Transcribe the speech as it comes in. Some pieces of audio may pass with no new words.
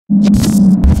It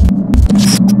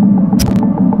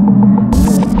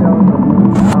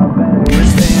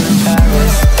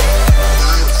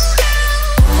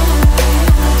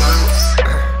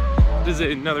is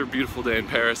another beautiful day in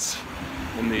Paris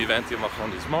in the 20e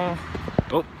arrondissement.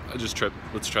 Oh, I just tripped.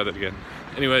 Let's try that again.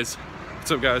 Anyways,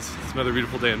 what's up guys? It's another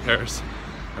beautiful day in Paris.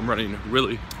 I'm running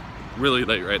really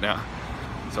late right now.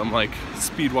 So I'm like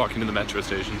speed walking to the metro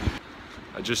station.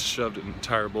 I just shoved an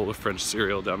entire bowl of French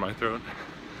cereal down my throat.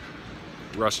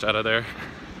 Rushed out of there.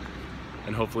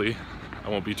 And hopefully I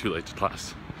won't be too late to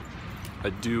class. I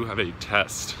do have a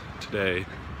test today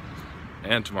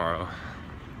and tomorrow.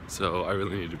 So I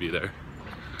really need to be there.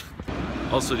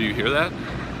 Also, do you hear that?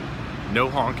 No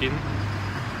honking,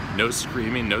 no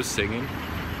screaming, no singing.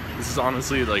 This is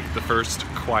honestly like the first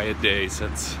quiet day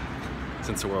since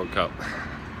the World Cup.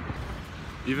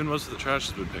 Even most of the trash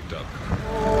has been picked up.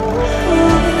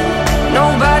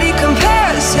 Nobody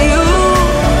compares to you.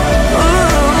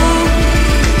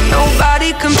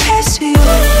 Nobody compares to you.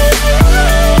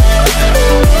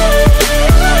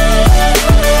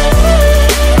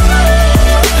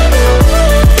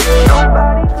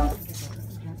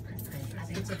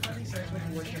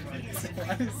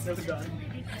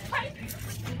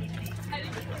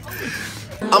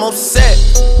 I'm upset.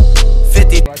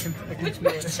 50. Which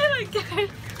one should I get?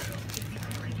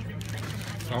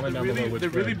 The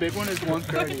really big one is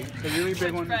 130. The really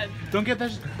big one. Don't get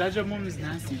that. That jabon is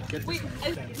nasty. Get this one.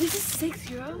 This is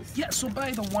 €6? Yeah, so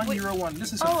buy the €1 one.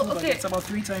 This is so cool. Okay. It's about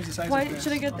 3 times the size Why of this.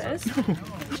 should I get this?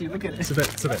 Gee, look at it. It's a bit.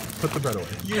 Put the bread away.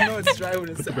 You know it's dry when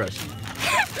it's Put the brush.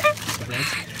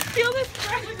 Feel this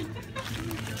bread.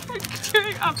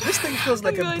 This thing feels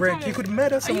like a brick. You could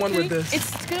murder someone with this.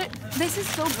 It's good. This is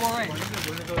so boring.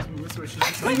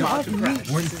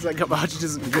 She's like about to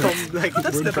just come like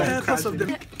that's the purpose of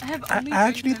the. I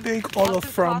actually think all of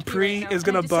Franprix is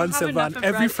gonna burn Savant.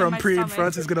 Every Franprix in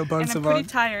France is gonna burn I'm pretty Savant.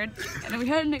 tired, and we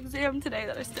had an exam today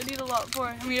that I studied a lot for,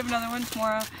 and we have another one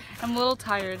tomorrow. I'm a little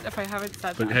tired if I haven't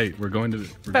said that. But hey, we're going to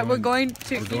eat the bread Rodin.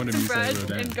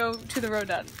 and go to the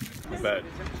Rodin. Bet.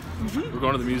 We're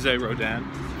going to the Musée Rodin.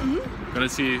 We're gonna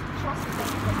see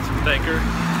filmmaker.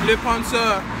 Le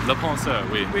Penseur. Le Penseur,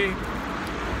 oui.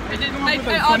 I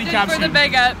opted for the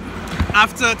baguette.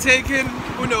 After taking,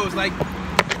 who knows, like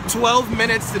 12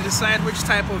 minutes to decide which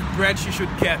type of bread she should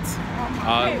get.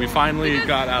 We finally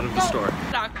got out of the store.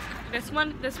 This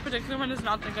particular one is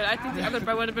not that good. I think the other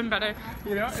bread would have been better.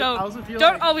 You know, So I also feel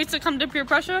don't like always succumb to peer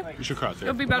pressure. You should cross it.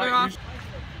 You'll be better off.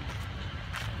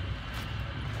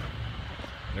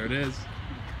 There it is.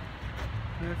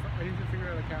 I need to figure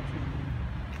out a caption.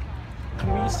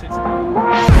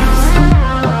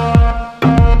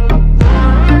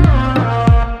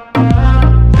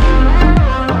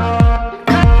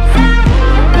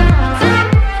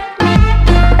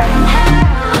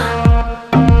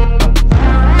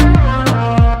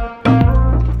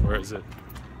 Where is it?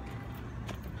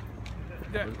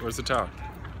 Where's the tower?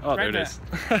 Oh, Right there it is.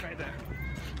 Right there.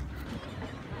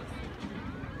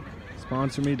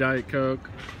 Sponsor me, Diet Coke.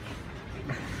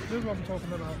 This is what I'm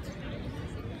talking about.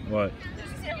 What?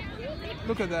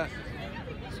 Look at that.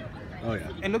 Oh yeah.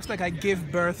 It looks like I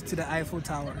gave birth to the Eiffel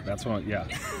Tower. That's one. Yeah.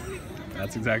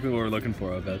 That's exactly what we're looking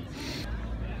for, I bet.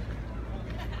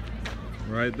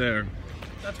 Right there.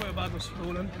 That's where your bag was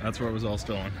stolen. That's where it was all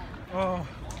stolen. Oh.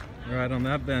 Right on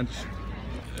that bench.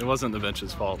 It wasn't the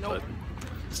bench's fault, but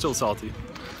still salty.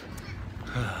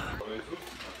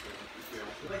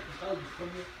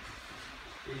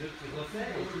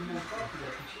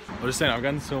 I'm just saying, I've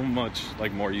gotten so much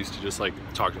more used to just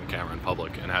talking to the camera in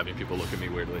public and having people look at me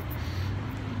weirdly.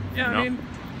 Yeah, You know? I mean,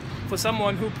 for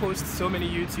someone who posts so many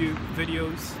YouTube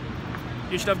videos,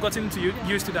 you should have gotten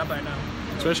used to that by now.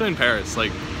 Especially in Paris,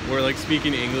 where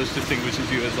speaking English distinguishes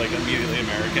you as immediately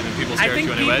American and people stare I at think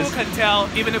you anyways. people can tell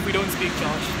even if we don't speak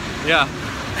Josh. Yeah.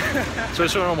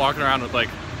 Especially when I'm walking around with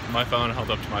my phone held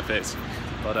up to my face.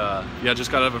 But yeah, just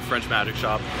got out of a French magic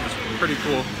shop. It was pretty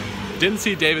cool. Didn't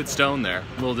see David Stone there.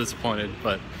 A little disappointed,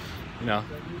 but you know,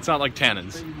 it's not like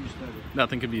tannins.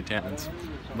 Nothing can beat tannins.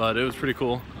 But it was pretty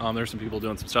cool. There's some people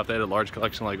doing some stuff. They had a large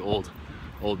collection of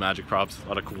old magic props, a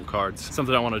lot of cool cards.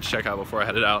 Something I wanted to check out before I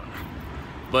headed out.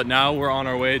 But now we're on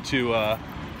our way to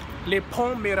Le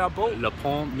Pont Mirabeau. Le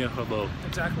Pont Mirabeau.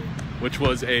 Exactly. Which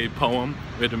was a poem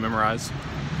we had to memorize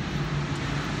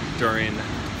during.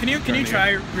 Can you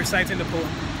try reciting the poem?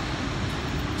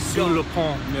 Sur le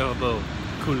pont Mirabeau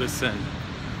coule le Seine.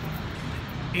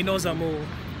 Et nos amours.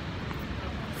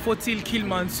 Faut-il qu'il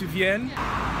m'en souvienne?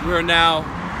 We are now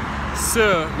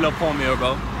sur le pont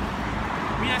Mirabeau.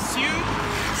 We are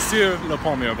Sur le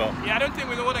pont Mirabeau. Yeah, I don't think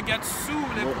we're going to get sous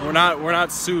le pont. We're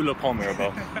not sous le pont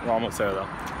Mirabeau. We're almost there though.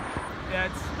 Yeah,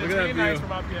 it's Look at really that nice view.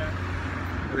 from up here.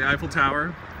 The Eiffel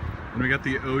Tower, and we got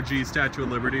the OG Statue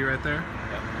of Liberty right there.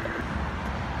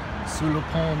 Sous le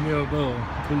pont Mirabeau,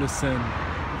 pour le Seine.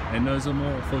 Et nos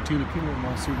amours, faut-il que l'on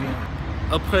m'en souvienne?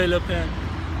 Après le pain,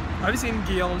 Have you seen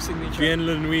Guillaume's signature? vient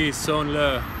la nuit, sonne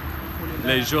l'heure.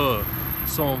 Les jours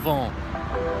s'en vont.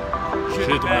 Je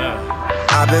demeure.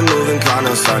 I've been moving, kind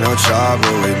of start no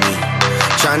trouble with me.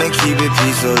 Trying to keep it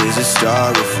peaceful is a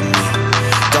struggle for me.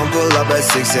 Don't pull up at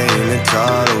 6 a.m. and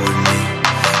cuddle with me.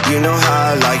 You know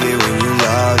how I like it when you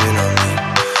loving on me.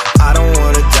 I don't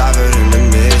wanna die for them to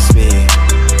miss me.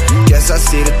 Guess I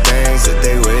see the things that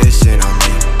they wishing on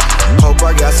me. Hope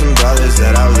I got some brothers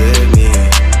that outlive me.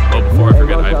 Well, before I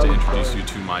forget, I have to introduce you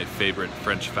to my favorite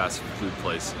French fast food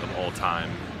place of all time.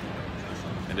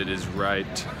 And it is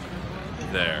right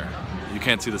there. You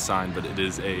can't see the sign, but it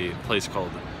is a place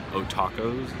called O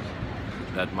Tacos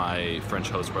that my French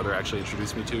host brother actually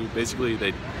introduced me to. Basically,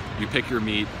 you pick your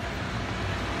meat,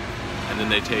 and then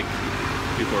they take,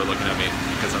 people are looking at me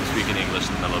because I'm speaking English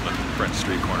in the middle of a French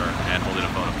street corner and holding a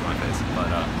phone up to my face.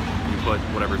 But you put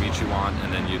whatever meat you want,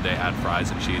 and then they add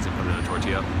fries and cheese and put it in a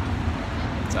tortilla.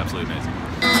 It's absolutely amazing.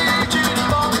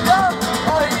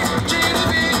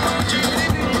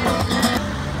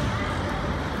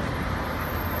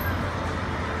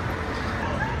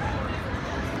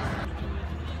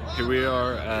 Here we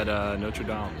are at Notre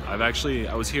Dame.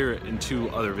 I was here in 2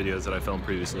 other videos that I filmed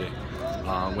previously.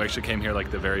 We actually came here like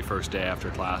the very first day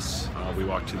after class. We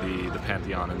walked to the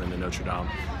Pantheon and then to Notre Dame.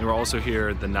 And we're also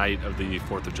here the night of the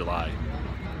 4th of July,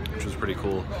 which was pretty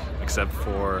cool, except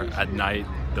for at night,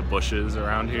 the bushes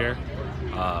around here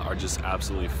are just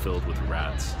absolutely filled with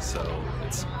rats. So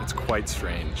it's quite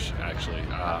strange, actually.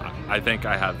 I think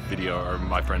I have video, or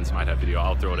my friends might have video.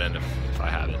 I'll throw it in if I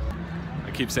have it.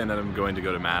 I keep saying that I'm going to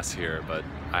go to mass here, but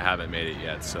I haven't made it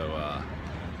yet. So,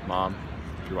 Mom,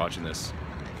 if you're watching this,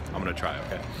 I'm gonna try,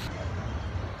 okay?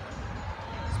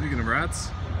 Speaking of rats,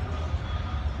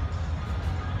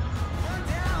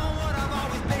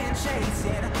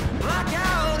 Chasing